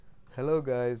Hello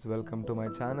guys, welcome to my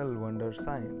channel Wonder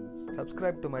Science.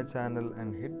 Subscribe to my channel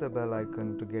and hit the bell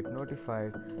icon to get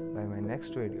notified by my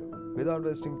next video. Without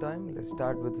wasting time, let's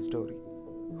start with the story.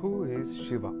 Who is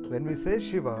Shiva? When we say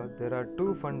Shiva, there are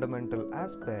two fundamental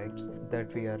aspects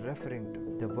that we are referring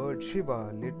to. The word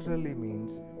Shiva literally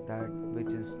means that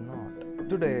which is not.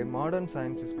 Today, modern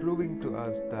science is proving to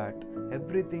us that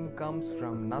everything comes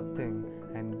from nothing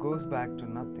and goes back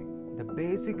to nothing. The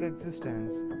basic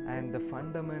existence and the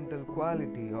fundamental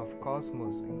quality of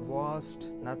cosmos in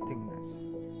vast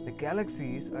nothingness. The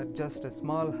galaxies are just a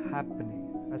small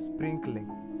happening, a sprinkling.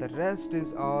 The rest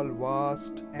is all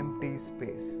vast empty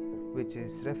space, which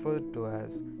is referred to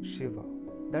as Shiva.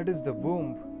 That is the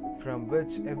womb from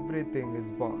which everything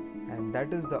is born, and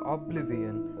that is the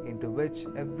oblivion into which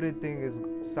everything is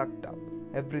sucked up.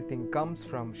 Everything comes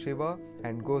from Shiva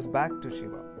and goes back to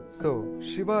Shiva. So,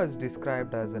 Shiva is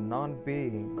described as a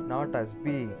non-being, not as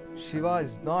being. Shiva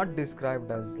is not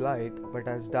described as light, but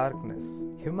as darkness.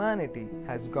 Humanity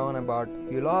has gone about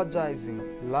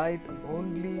eulogizing light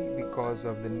only because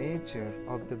of the nature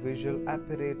of the visual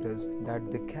apparatus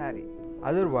that they carry.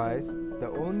 Otherwise,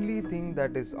 the only thing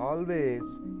that is always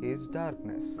is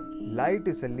darkness. Light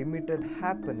is a limited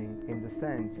happening in the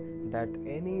sense that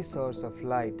any source of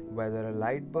light, whether a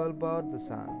light bulb or the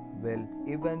sun, will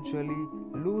eventually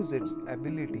lose its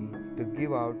ability to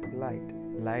give out light.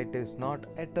 Light is not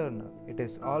eternal. It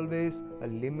is always a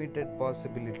limited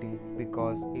possibility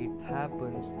because it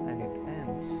happens and it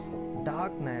ends.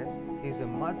 Darkness is a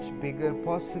much bigger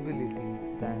possibility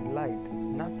than light.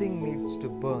 Nothing needs to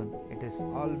burn. It is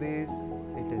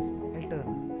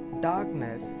eternal.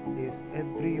 Darkness is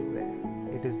everywhere.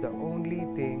 It is the only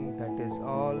thing that is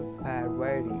all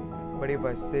pervading. But if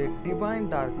I say divine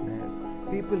darkness,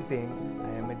 people think I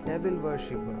am a devil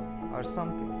worshipper or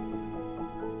something.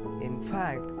 In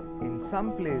fact, in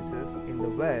some places in the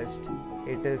West,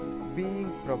 it is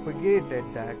being propagated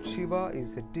that Shiva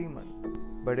is a demon.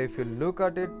 But if you look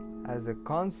at it as a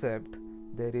concept,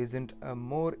 there isn't a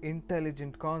more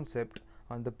intelligent concept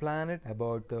on the planet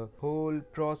about the whole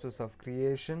process of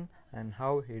creation and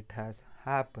how it has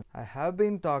happened. I have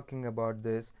been talking about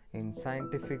this in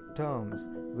scientific terms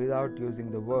without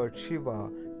using the word Shiva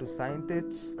to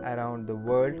scientists around the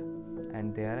world,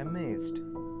 and they are amazed.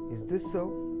 Is this so?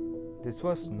 This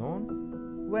was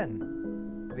known?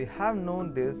 When? We have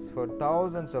known this for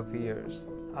thousands of years.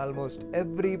 Almost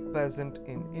every peasant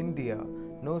in India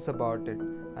knows about it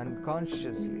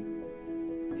unconsciously.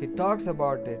 He talks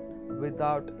about it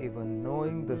without even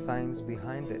knowing the science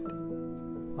behind it.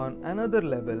 On another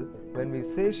level, when we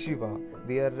say Shiva,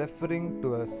 we are referring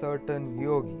to a certain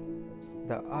yogi,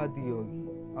 the Adi Yogi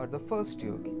or the first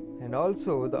yogi, and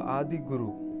also the Adi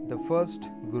Guru, the first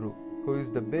Guru, who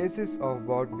is the basis of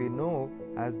what we know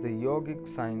as the yogic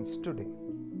science today.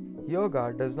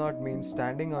 Yoga does not mean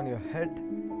standing on your head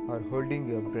or holding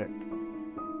your breath.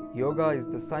 Yoga is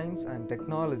the science and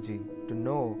technology to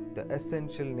know the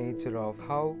essential nature of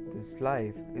how this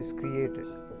life is created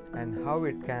and how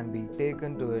it can be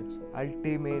taken to its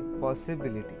ultimate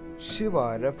possibility.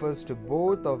 Shiva refers to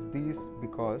both of these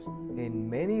because in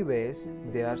many ways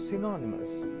they are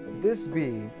synonymous. This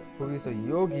being who is a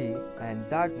yogi and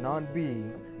that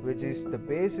non-being which is the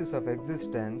basis of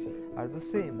existence are the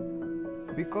same.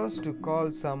 Because to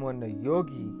call someone a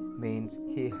yogi means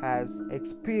he has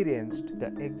experienced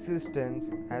the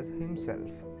existence as himself.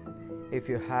 If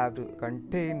you have to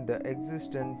contain the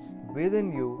existence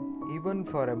within you even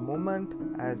for a moment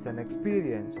as an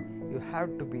experience, you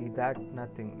have to be that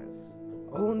nothingness.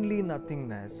 Only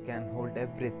nothingness can hold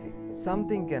everything.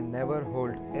 Something can never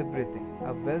hold everything.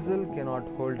 A vessel cannot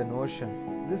hold an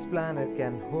ocean. This planet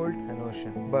can hold an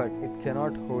ocean, but it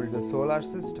cannot hold the solar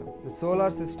system. The solar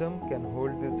system can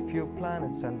hold these few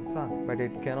planets and the sun, but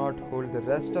it cannot hold the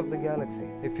rest of the galaxy.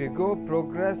 If you go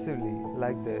progressively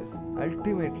like this,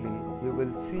 ultimately you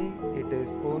will see it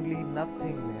is only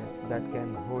nothingness that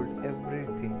can hold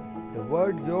everything. The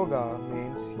word yoga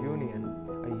means union.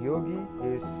 A yogi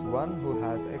is one who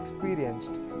has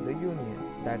experienced the union.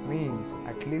 That means,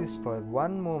 at least for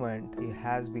one moment, he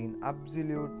has been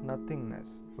absolute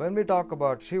nothingness. When we talk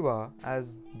about Shiva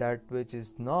as that which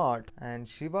is not and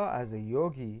Shiva as a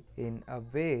yogi, in a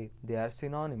way they are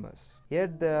synonymous.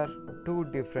 Yet there are two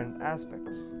different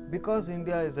aspects. Because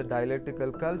India is a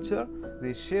dialectical culture,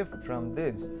 we shift from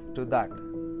this to that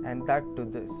and that to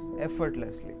this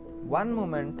effortlessly. One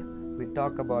moment we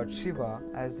talk about Shiva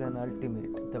as an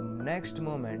ultimate. The next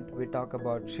moment we talk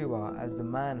about Shiva as the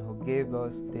man who gave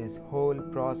us this whole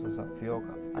process of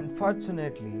yoga.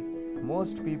 Unfortunately,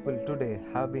 Most people today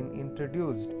have been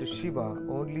introduced to Shiva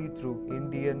only through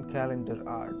Indian calendar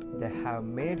art. They have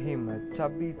made him a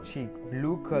chubby cheeked,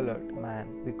 blue colored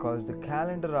man because the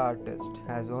calendar artist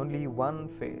has only one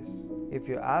face. If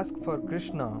you ask for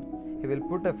Krishna, he will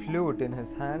put a flute in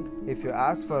his hand. If you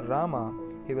ask for Rama,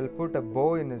 he will put a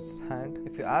bow in his hand.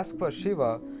 If you ask for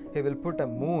Shiva, he will put a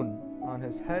moon on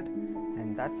his head,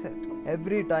 and that's it.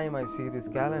 Every time I see these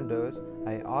calendars,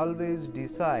 I always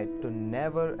decide to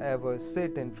never ever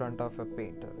sit in front of a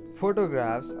painter.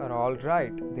 Photographs are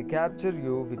alright, they capture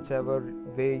you whichever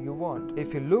way you want.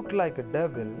 If you look like a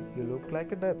devil, you look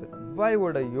like a devil. Why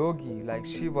would a yogi like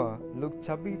Shiva look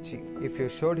chubby cheeked? If you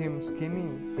showed him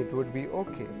skinny, it would be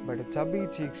okay. But a chubby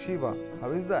cheeked Shiva,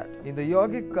 how is that? In the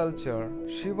yogic culture,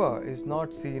 Shiva is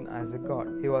not seen as a god.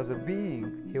 He was a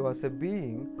being. He was a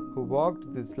being who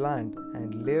walked this land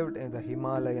and lived in the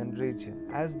Himalayan region.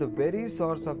 As the very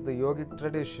source of the yogic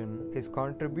tradition, his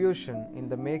contribution in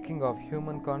the making of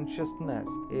human consciousness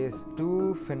is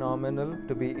too phenomenal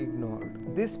to be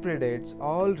ignored. This predates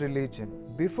all religion.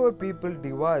 Before people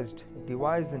devised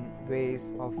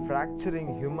ways of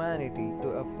fracturing humanity to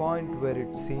a point where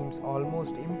it seems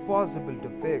almost impossible to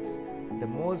fix, the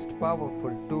most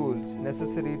powerful tools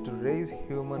necessary to raise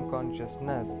human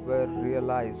consciousness were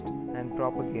realized and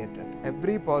propagated.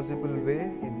 Every possible way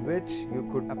in which you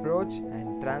could approach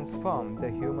and transform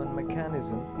the human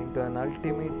mechanism into an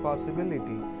ultimate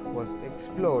possibility was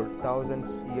explored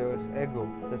thousands years ago.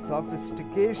 The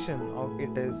sophistication of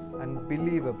it is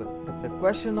unbelievable. The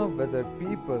question of whether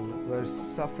people were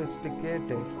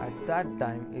sophisticated at that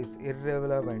time is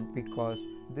irrelevant because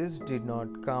this did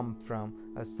not come from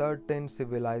a certain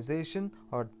civilization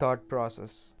or thought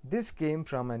process. This came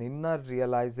from an inner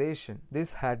realization.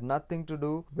 This had nothing to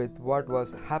do with what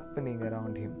was happening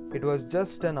around him. It was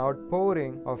just an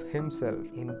outpouring of himself.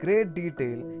 In great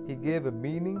detail, he gave a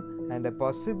meaning and a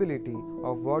possibility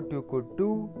of what you could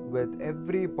do with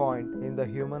every point in the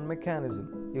human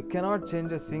mechanism. You cannot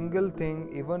change a single thing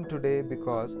even today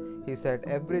because he said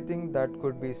everything that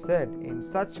could be said in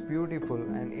such beautiful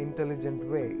and intelligent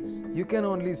ways. You can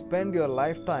only spend your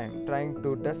lifetime trying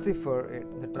to decipher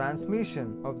it. The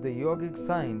transmission of the yogic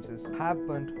sciences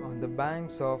happened on the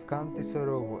banks of Kanti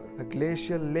Sarovar, a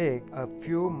glacial lake a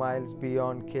few miles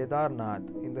beyond Kedarnath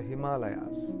in the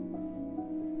Himalayas.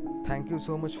 Thank you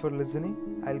so much for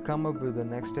listening. I'll come up with the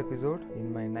next episode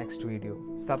in my next video.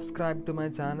 Subscribe to my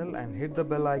channel and hit the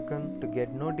bell icon to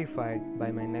get notified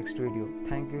by my next video.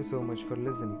 Thank you so much for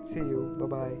listening. See you.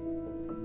 Bye-bye.